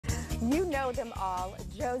You know them all: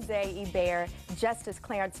 Jose Hebert, Justice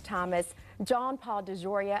Clarence Thomas, John Paul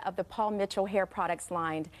DeJoria of the Paul Mitchell Hair Products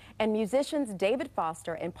line, and musicians David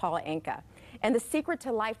Foster and Paul Anka. And The Secret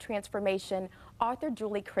to Life Transformation, author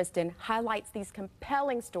Julie Chrystyn highlights these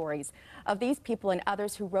compelling stories of these people and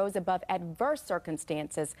others who rose above adverse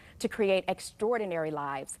circumstances to create extraordinary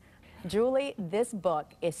lives. Julie, this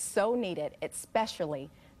book is so needed, especially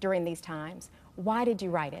during these times. Why did you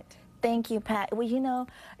write it? Thank you, Pat. Well, you know,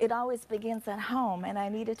 it always begins at home, and I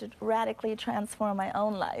needed to radically transform my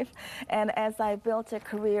own life. And as I built a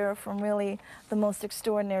career from really the most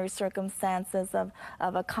extraordinary circumstances of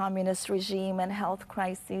a communist regime and health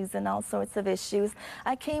crises and all sorts of issues,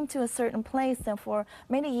 I came to a certain place, and for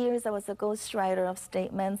many years I was a ghostwriter of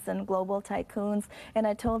statements and global tycoons, and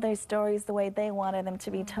I told their stories the way they wanted them to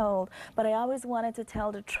be told. But I always wanted to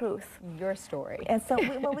tell the truth. Your story. And so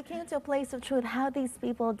when we came to a place of truth, how these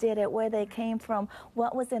people did it, where they came from,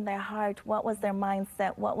 what was in their heart, what was their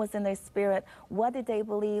mindset, what was in their spirit, what did they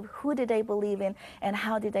believe, who did they believe in, and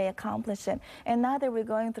how did they accomplish it. And now that we're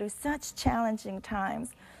going through such challenging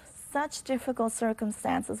times, such difficult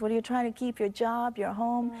circumstances, where you're trying to keep your job, your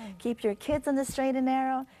home, keep your kids on the straight and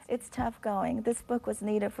narrow, it's tough going. This book was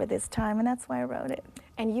needed for this time, and that's why I wrote it.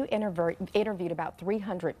 And you interviewed about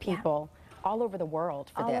 300 people all over the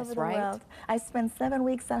world for all this, over the right? world. I spent 7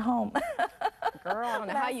 weeks at home. Girl, I don't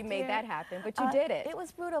know how you made that happen, but you did it. It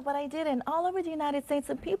was brutal, but I did it. And all over the United States,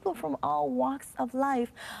 and people from all walks of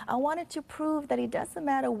life. I wanted to prove that it doesn't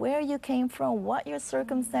matter where you came from, what your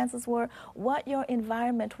circumstances were, what your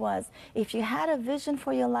environment was. If you had a vision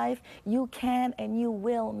for your life, you can and you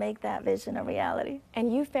will make that vision a reality.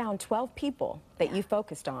 And you found 12 people that you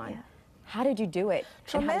focused on. Yeah. How did you do it?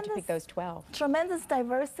 And how did you pick those 12? Tremendous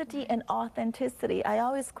diversity and authenticity. I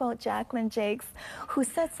always quote Jacqueline Jakes, who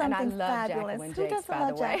said something fabulous. Who doesn't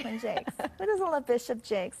love Jacqueline Jakes? Who doesn't love Bishop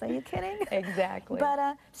Jakes? Are you kidding? Exactly.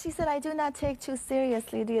 But she said, I do not take too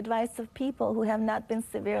seriously the advice of people who have not been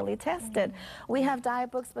severely tested. We have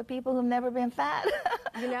diet books by people who've never been fat.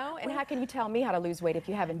 You know, and how can you tell me how to lose weight if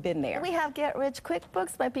you haven't been there? We have get-rich-quick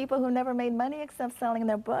books by people who never made money except selling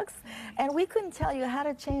their books. And we couldn't tell you how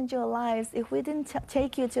to change your lives if we didn't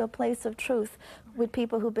take you to a place of truth with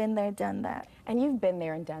people who've been there, done that. And you've been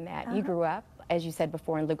there and done that. You grew up, as you said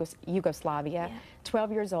before, in Yugoslavia.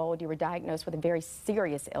 12 years old, you were diagnosed with a very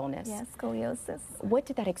serious illness. Yes, scoliosis. What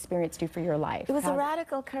did that experience do for your life? It was a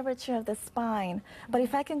radical curvature of the spine. But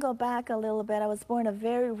if I can go back a little bit, I was born in a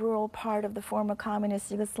very rural part of the former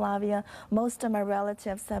communist Yugoslavia. Most of my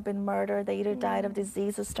relatives have been murdered. They either died of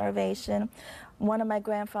disease or starvation. One of my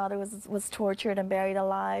grandfathers was tortured and buried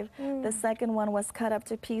alive. The second one was cut up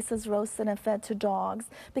to pieces, roasted and fed to dogs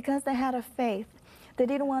because they had a faith. They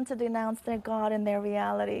didn't want to denounce their God and their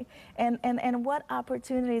reality. And what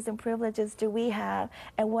opportunities and privileges do we have,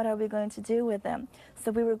 and what are we going to do with them? So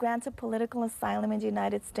we were granted political asylum in the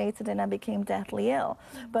United States, and then I became deathly ill.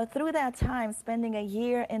 But through that time, spending a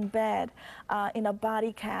year in bed in a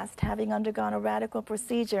body cast, having undergone a radical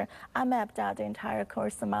procedure, I mapped out the entire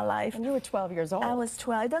course of my life. And you were 12 years old. I was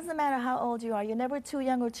 12. It doesn't matter how old you are. You're never too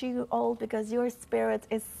young or too old because your spirit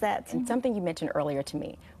is set. And something you mentioned earlier to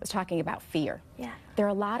me was talking about fear. Yeah. There are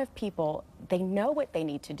a lot of people, they know what they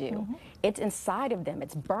need to do. It's inside of them.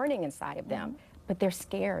 It's burning inside of them, but they're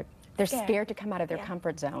scared. They're scared to come out of their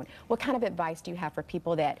comfort zone. What kind of advice do you have for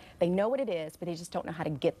people that they know what it is, but they just don't know how to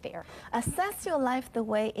get there? Assess your life the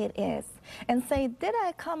way it is and say, did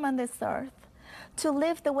I come on this earth to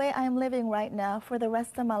live the way I'm living right now for the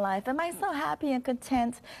rest of my life? Am I so happy and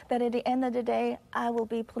content that at the end of the day, I will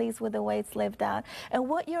be pleased with the way it's lived out? And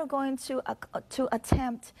what you're going to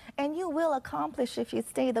attempt, and you will accomplish if you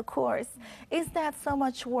stay the course, is that so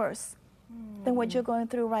much worse than what you're going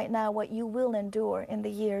through right now, what you will endure in the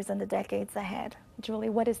years and the decades ahead? Julie,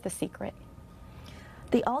 what is the secret?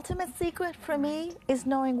 The ultimate secret for me is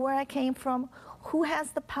knowing where I came from, who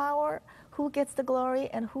has the power, who gets the glory,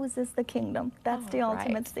 and whose is the kingdom. That's the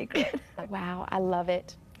ultimate secret. Wow, I love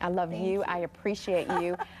it. I love you. I appreciate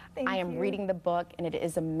you. I am reading the book, and it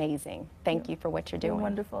is amazing. Thank you for what you're doing. You're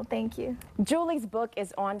wonderful. Thank you. Julie's book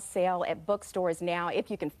is on sale at bookstores now. If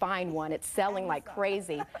you can find one, it's selling like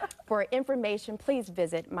crazy. For information, please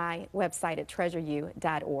visit my website at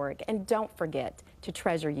treasureyou.org. And don't forget to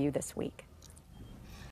treasure you this week.